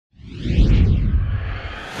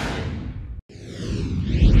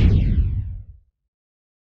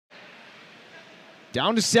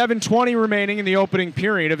Down to 7:20 remaining in the opening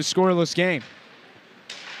period of a scoreless game.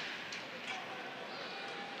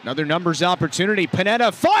 Another numbers opportunity.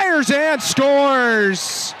 Panetta fires and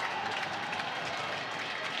scores!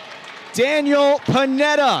 Daniel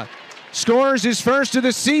Panetta scores his first of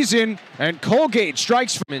the season, and Colgate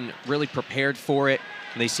strikes. Really prepared for it,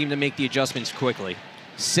 and they seem to make the adjustments quickly.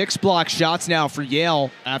 6 block shots now for Yale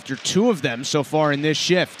after 2 of them so far in this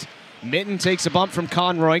shift. Mitten takes a bump from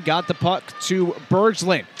Conroy, got the puck to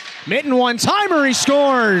Bergslin. Mitten one-timer, he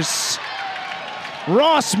scores!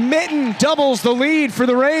 Ross Mitten doubles the lead for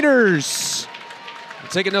the Raiders.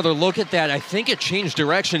 We'll take another look at that. I think it changed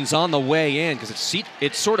directions on the way in because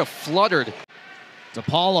it sort of fluttered.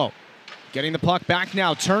 DePaulo getting the puck back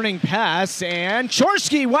now, turning pass, and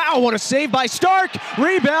Chorsky, wow, what a save by Stark.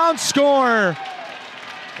 Rebound, score.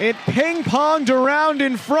 It ping-ponged around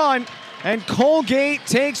in front, and Colgate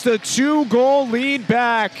takes the 2-goal lead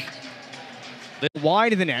back.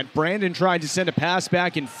 Wide of the net, Brandon tried to send a pass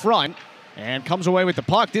back in front and comes away with the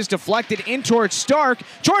puck. This deflected in towards Stark.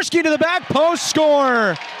 Chorsky to the back post,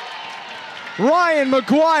 score. Ryan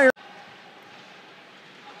McGuire.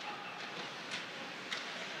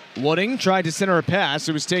 Wooding tried to center a pass.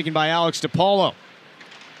 It was taken by Alex DePaulo.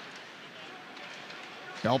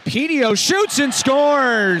 Belpedio shoots and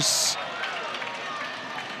scores.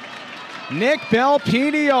 Nick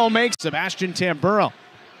Belpedio makes Sebastian Tamburo.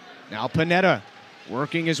 Now Panetta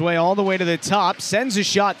working his way all the way to the top. Sends a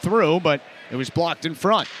shot through, but it was blocked in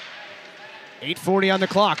front. 8:40 on the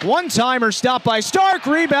clock. One-timer stopped by Stark.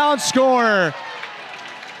 Rebound, score.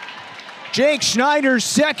 Jake Schneider's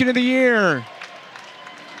second of the year.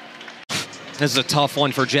 This is a tough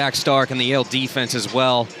one for Jack Stark and the Yale defense as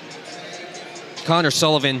well. Connor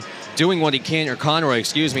Sullivan doing what he can, or Conroy,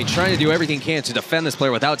 excuse me, trying to do everything he can to defend this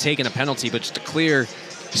player without taking a penalty, but just a clear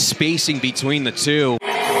spacing between the two.